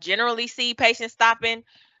age do I generally see patients stopping?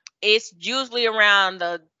 It's usually around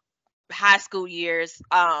the high school years,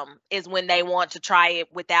 is when they want to try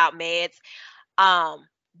it without meds.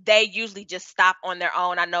 They usually just stop on their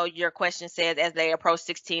own. I know your question says as they approach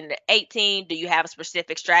 16 to 18, do you have a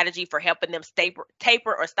specific strategy for helping them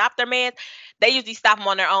taper or stop their meds? They usually stop them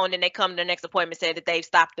on their own, and they come to their next appointment saying that they've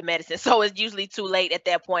stopped the medicine. So it's usually too late at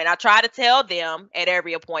that point. I try to tell them at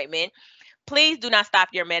every appointment, please do not stop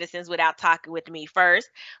your medicines without talking with me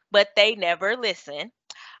first, but they never listen.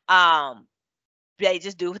 They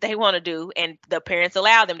just do what they want to do, and the parents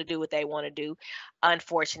allow them to do what they want to do,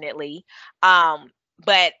 unfortunately.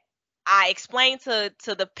 But I explain to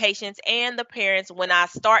the patients and the parents when I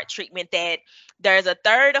start treatment that there's a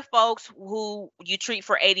third of folks who you treat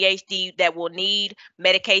for ADHD that will need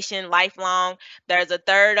medication lifelong. There's a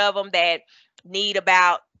third of them that need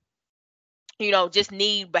just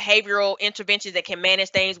need behavioral interventions that can manage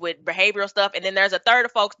things with behavioral stuff. And then there's a third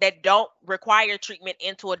of folks that don't require treatment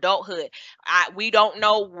into adulthood. We don't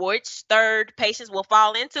know which third patients will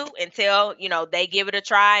fall into until, they give it a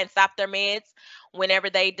try and stop their meds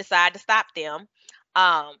whenever they decide to stop them.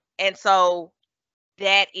 And so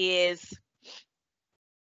that is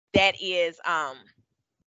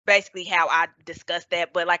basically how I discuss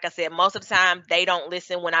that. But like I said, most of the time they don't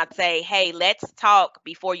listen when I say, hey, let's talk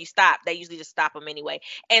before you stop. They usually just stop them anyway.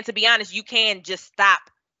 And to be honest, you can just stop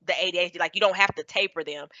the ADHD. Like, you don't have to taper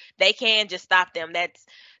them. They can just stop them.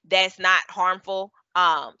 That's not harmful.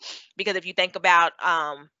 Because if you think about,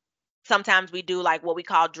 sometimes we do like what we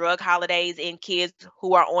call drug holidays in kids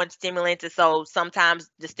who are on stimulants. And so sometimes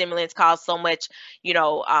the stimulants cause so much,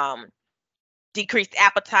 decreased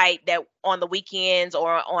appetite that on the weekends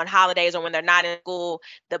or on holidays or when they're not in school,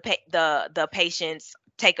 the patients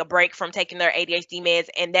take a break from taking their ADHD meds,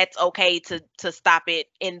 and that's okay to stop it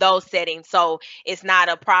in those settings. So it's not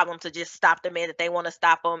a problem to just stop the meds if they want to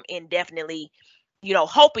stop them indefinitely,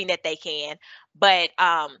 hoping that they can. But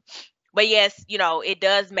yes, it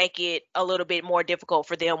does make it a little bit more difficult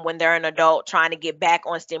for them when they're an adult trying to get back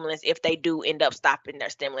on stimulants if they do end up stopping their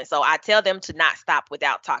stimulants. So I tell them to not stop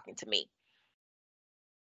without talking to me.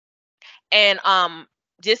 And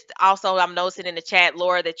just also, I'm noticing in the chat,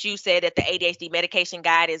 Laura, that you said that the ADHD medication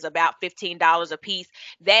guide is about $15 a piece.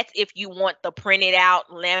 That's if you want the printed out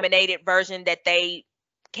laminated version that they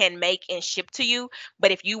can make and ship to you.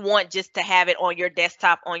 But if you want just to have it on your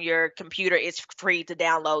desktop, on your computer, it's free to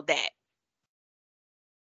download that.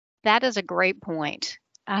 That is a great point.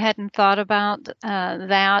 I hadn't thought about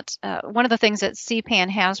that. One of the things that CPAN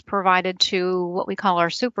has provided to what we call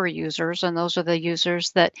our super users, and those are the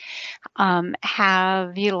users that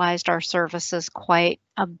have utilized our services quite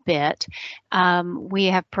a bit. We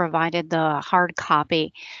have provided the hard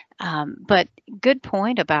copy, but good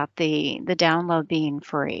point about the download being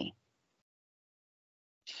free.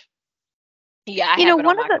 Yeah, I have it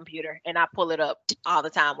on my computer, and I pull it up all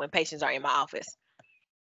the time when patients are in my office.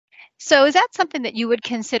 So is that something that you would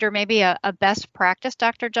consider maybe a best practice,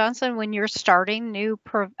 Dr. Johnson, when you're starting new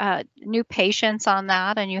patients on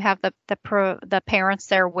that, and you have the parents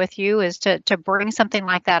there with you, is to bring something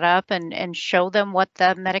like that up and show them what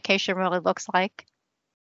the medication really looks like?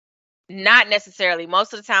 Not necessarily.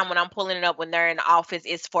 Most of the time when I'm pulling it up when they're in the office,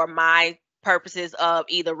 it's for my purposes of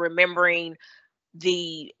either remembering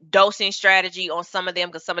the dosing strategy on some of them,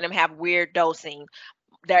 because some of them have weird dosing.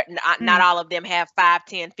 They're not all of them have 5,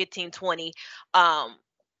 10, 15, 20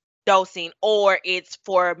 dosing, or it's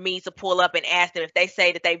for me to pull up and ask them if they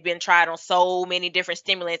say that they've been tried on so many different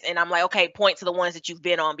stimulants, and I'm like, okay, point to the ones that you've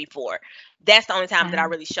been on before. That's the only time that I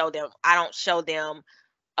really show them. I don't show them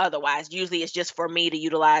otherwise. Usually it's just for me to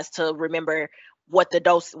utilize to remember what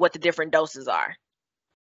the different doses are.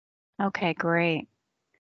 Okay, great.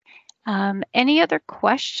 Any other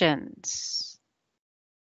questions?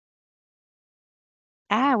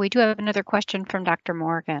 We do have another question from Dr.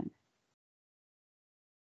 Morgan.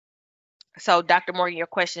 So, Dr. Morgan, your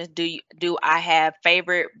question is, do I have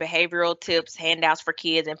favorite behavioral tips, handouts for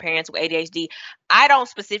kids and parents with ADHD? I don't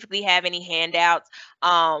specifically have any handouts.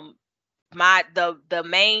 The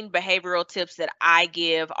main behavioral tips that I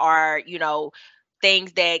give are,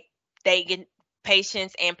 things that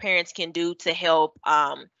patients and parents can do to help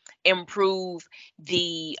improve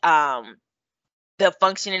the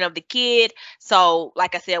functioning of the kid. So,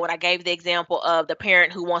 like I said, when I gave the example of the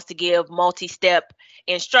parent who wants to give multi-step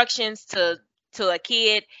instructions to a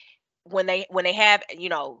kid, when they have,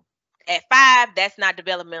 at 5, that's not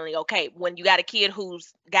developmentally okay. When you got a kid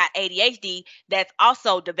who's got ADHD, that's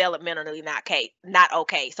also developmentally not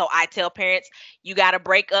okay. So I tell parents, you got to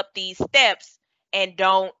break up these steps and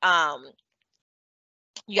don't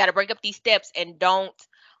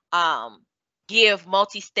give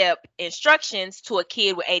multi-step instructions to a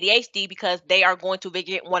kid with ADHD, because they are going to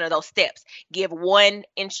forget one of those steps. Give one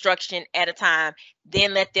instruction at a time,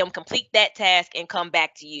 then let them complete that task and come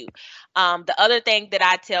back to you. The other thing that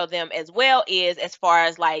I tell them as well is, as far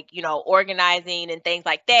as organizing and things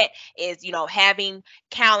like that, is, having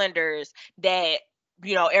calendars that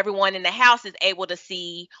everyone in the house is able to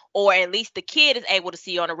see, or at least the kid is able to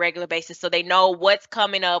see on a regular basis, so they know what's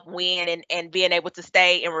coming up when, and being able to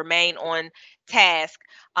stay and remain on task,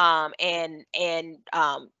 and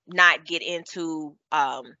not get into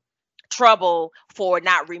trouble for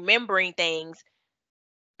not remembering things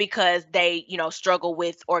because they struggle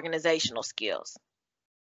with organizational skills.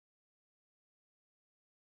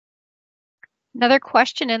 Another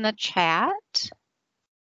question in the chat.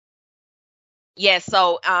 Yes,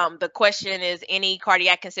 so the question is, any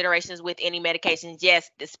cardiac considerations with any medications? Yes,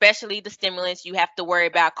 especially the stimulants. You have to worry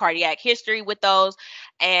about cardiac history with those.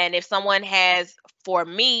 And if someone has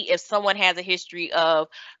a history of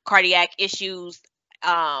cardiac issues,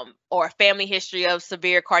 or a family history of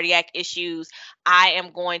severe cardiac issues, I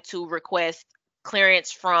am going to request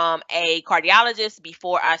clearance from a cardiologist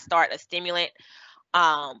before I start a stimulant,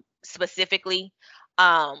 specifically.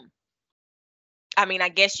 I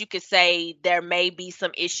guess you could say there may be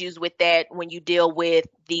some issues with that when you deal with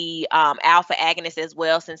the alpha agonists as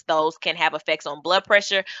well, since those can have effects on blood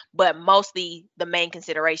pressure. But mostly the main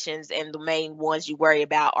considerations and the main ones you worry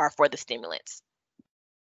about are for the stimulants.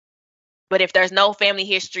 But if there's no family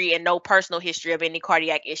history and no personal history of any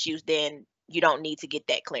cardiac issues, then you don't need to get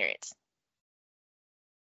that clearance.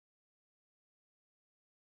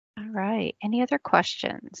 All right. Any other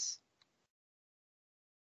questions?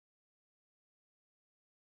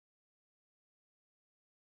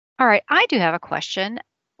 All right, I do have a question.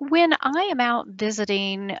 When I am out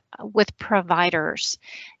visiting with providers,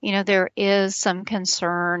 there is some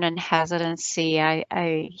concern and hesitancy.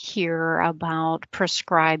 I hear about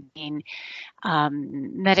prescribing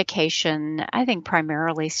medication, I think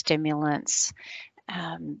primarily stimulants,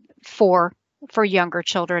 for younger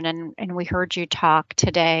children. And we heard you talk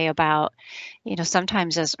today about,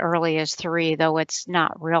 sometimes as early as 3, though it's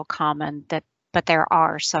not real common, but there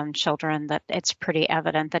are some children that it's pretty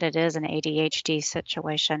evident that it is an ADHD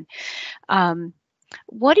situation.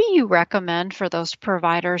 What do you recommend for those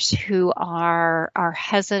providers who are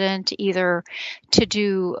hesitant either to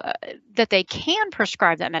do that they can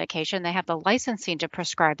prescribe that medication, they have the licensing to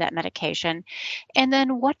prescribe that medication, and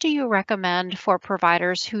then what do you recommend for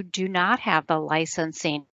providers who do not have the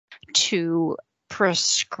licensing to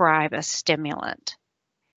prescribe a stimulant?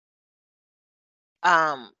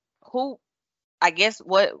 Who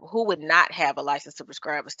would not have a license to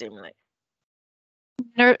prescribe a stimulant?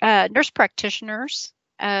 Nurse practitioners.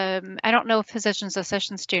 I don't know if physicians'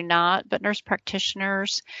 assistants do not, but nurse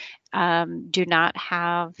practitioners do not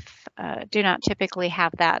typically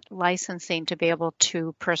have that licensing to be able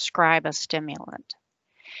to prescribe a stimulant.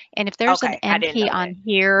 And if there's an NP on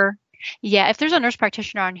here, if there's a nurse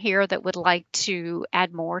practitioner on here that would like to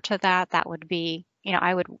add more to that, that would be,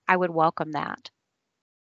 I would welcome that.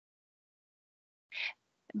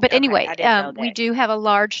 But Okay, anyway, I didn't know we that. do have a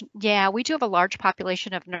large, we do have a large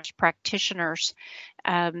population of nurse practitioners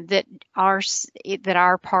that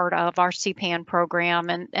are part of our CPAN program,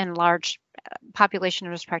 and large population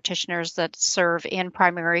of nurse practitioners that serve in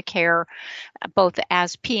primary care, both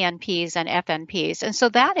as PNPs and FNPs. And so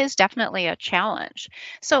that is definitely a challenge.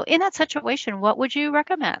 So in that situation, what would you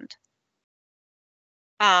recommend?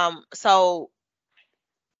 So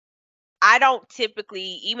I don't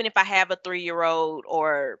typically, even if I have a 3-year-old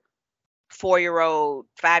or 4-year-old,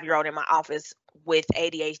 5-year-old in my office with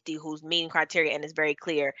ADHD who's meeting criteria and is very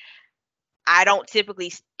clear, I don't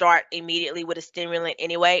typically start immediately with a stimulant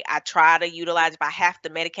anyway. I try to utilize, if I have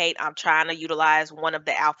to medicate, I'm trying to utilize one of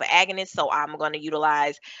the alpha agonists. So I'm going to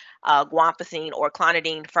utilize guanfacine or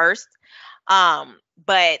clonidine first.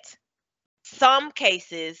 But some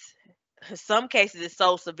cases, some cases it's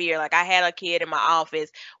so severe. Like I had a kid in my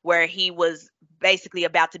office where he was basically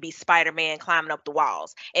about to be Spider-Man climbing up the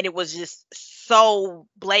walls. And it was just so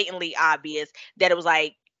blatantly obvious that it was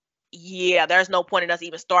like, yeah, there's no point in us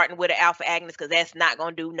even starting with an alpha agonist because that's not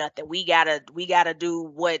gonna do nothing. We gotta do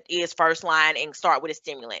what is first line and start with a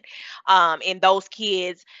stimulant. And those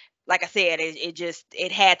kids, like I said,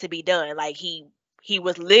 it had to be done. Like he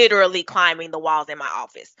was literally climbing the walls in my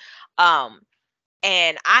office. Um,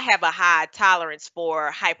 and I have a high tolerance for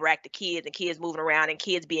hyperactive kids and kids moving around and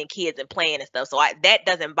kids being kids and playing and stuff. So that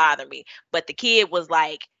doesn't bother me. But the kid was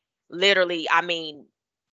like literally, I mean,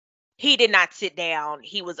 he did not sit down.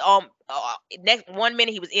 He was on next 1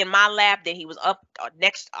 minute he was in my lap, then he was up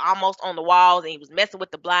next almost on the walls, and he was messing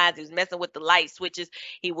with the blinds. He was messing with the light switches.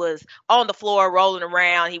 He was on the floor rolling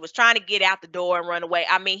around. He was trying to get out the door and run away.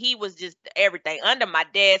 I mean, he was just everything under my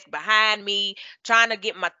desk, behind me, trying to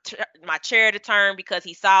get my chair to turn because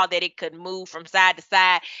he saw that it could move from side to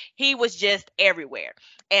side. He was just everywhere.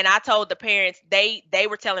 And I told the parents, they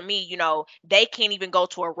were telling me, they can't even go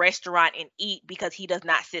to a restaurant and eat because he does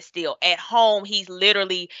not sit still. At home, he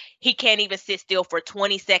can't even sit still for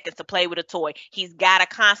 20 seconds to play with a toy. He's got to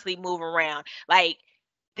constantly move around. Like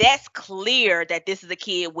that's clear that this is a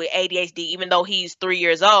kid with ADHD, even though he's 3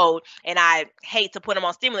 years old. And I hate to put him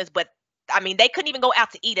on stimulants, but I mean, they couldn't even go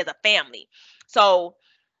out to eat as a family. So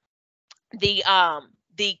the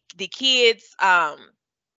kids,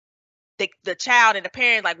 the child and the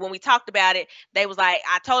parent, like when we talked about it, they was like,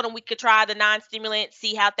 I told them we could try the non-stimulant,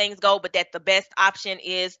 see how things go, but that the best option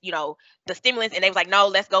is, the stimulants. And they was like, no,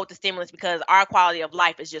 let's go with the stimulants because our quality of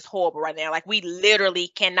life is just horrible right now. Like we literally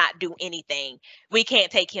cannot do anything. We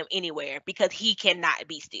can't take him anywhere because he cannot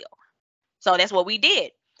be still. So that's what we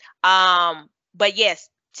did. But yes,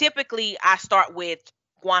 typically I start with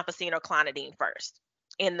guanfacine or clonidine first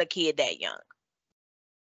in the kid that young.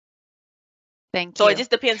 Thank So it you.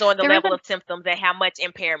 just depends on the There is level of symptoms and how much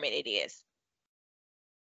impairment it is.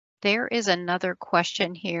 There is another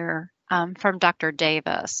question here from Dr.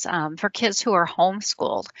 Davis. For kids who are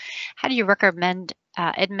homeschooled, how do you recommend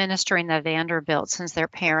administering the Vanderbilt since their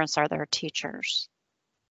parents are their teachers?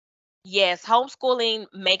 Yes, homeschooling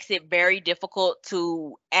makes it very difficult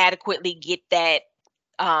to adequately get that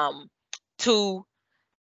to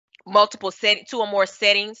two or more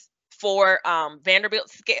settings for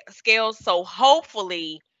Vanderbilt scales. So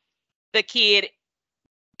hopefully the kid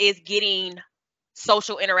is getting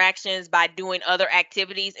social interactions by doing other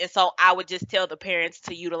activities. And so I would just tell the parents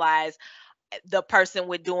to utilize the person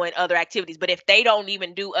with doing other activities. But if they don't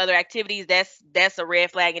even do other activities, that's a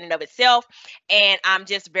red flag in and of itself. And I'm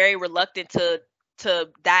just very reluctant to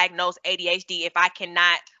diagnose ADHD if I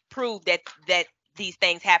cannot prove that these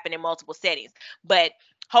things happen in multiple settings. But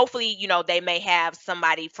hopefully, they may have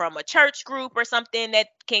somebody from a church group or something that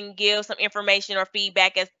can give some information or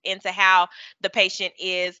feedback into how the patient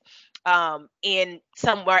is in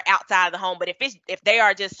somewhere outside of the home. But if they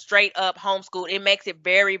are just straight up homeschooled, it makes it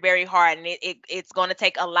very, very hard, and it's going to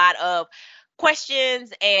take a lot of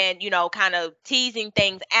questions and kind of teasing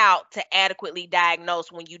things out to adequately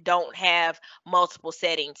diagnose when you don't have multiple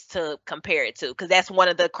settings to compare it to, because that's one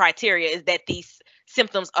of the criteria, is that these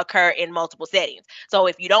symptoms occur in multiple settings. So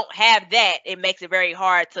if you don't have that, it makes it very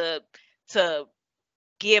hard to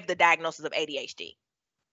give the diagnosis of ADHD.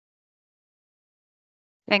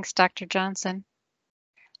 Thanks, Dr. Johnson.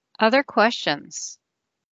 Other questions?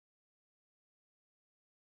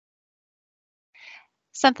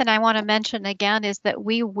 Something I want to mention again is that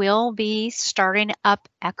we will be starting up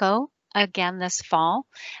ECHO again this fall.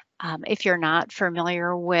 If you're not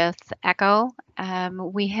familiar with ECHO,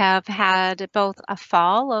 we have had both a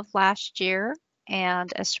fall of last year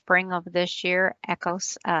and a spring of this year ECHO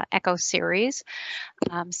series,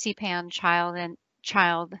 CPAN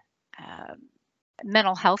child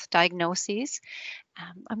mental health diagnoses.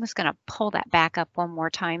 I'm just going to pull that back up one more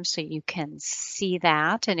time so you can see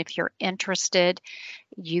that. And if you're interested,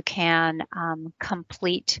 you can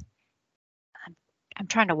complete. I'm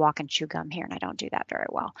trying to walk and chew gum here, and I don't do that very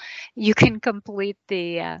well. You can complete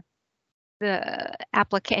the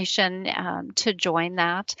application to join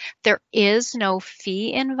that. There is no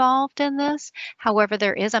fee involved in this. However,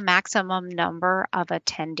 there is a maximum number of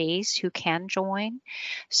attendees who can join.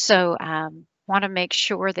 So want to make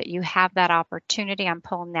sure that you have that opportunity. I'm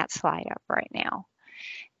pulling that slide up right now.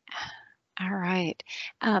 All right.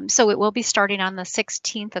 So it will be starting on the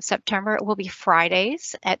 16th of September. It will be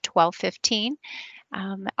Fridays at 12:15.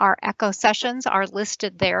 Our echo sessions are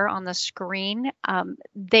listed there on the screen.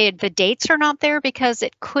 The dates are not there because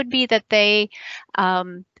it could be that they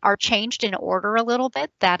are changed in order a little bit.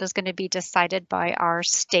 That is going to be decided by our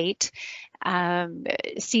state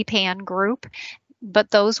CPAN group.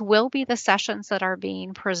 But those will be the sessions that are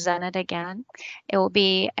being presented again. It will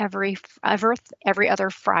be every other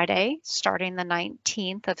Friday, starting the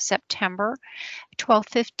 19th of September,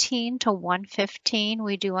 12:15 to 1:15.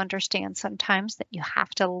 We do understand sometimes that you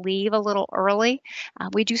have to leave a little early.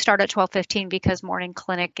 We do start at 12:15 because morning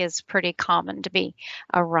clinic is pretty common to be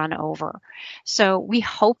a run over. So we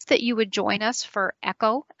hope that you would join us for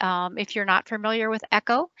ECHO. If you're not familiar with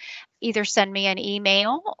ECHO, either send me an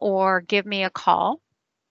email or give me a call.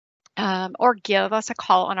 Or give us a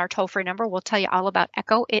call on our toll-free number. We'll tell you all about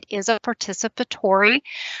ECHO. It is a participatory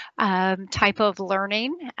type of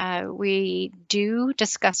learning. We do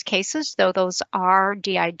discuss cases, though those are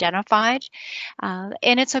de-identified. And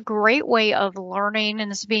it's a great way of learning,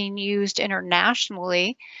 and it's being used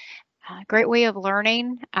internationally. Great way of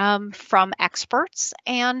learning from experts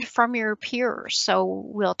and from your peers. So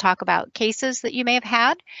we'll talk about cases that you may have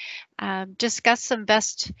had, discuss some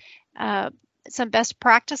best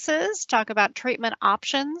practices, talk about treatment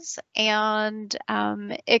options, and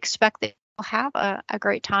expect that you'll have a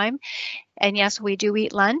great time. And yes, we do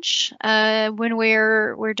eat lunch when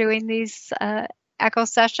we're doing these echo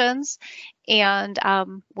sessions, and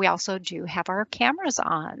we also do have our cameras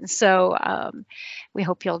on. So we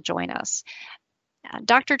hope you'll join us.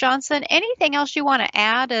 Dr. Johnson, anything else you want to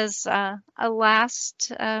add as a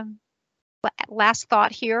last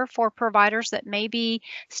thought here for providers that may be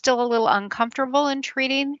still a little uncomfortable in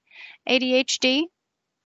treating ADHD?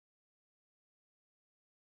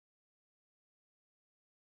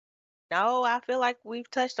 No, I feel like we've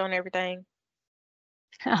touched on everything.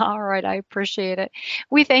 All right, I appreciate it.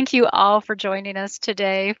 We thank you all for joining us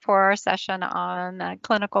today for our session on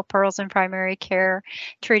clinical pearls in primary care,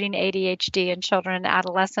 treating ADHD in children and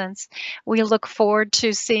adolescents. We look forward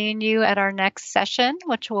to seeing you at our next session,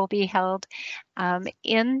 which will be held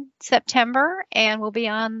in September, and will be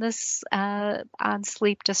on this on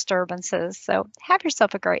sleep disturbances. So have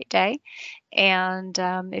yourself a great day. And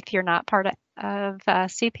if you're not part of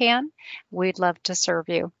CPAN, we'd love to serve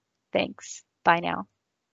you. Thanks. Bye now.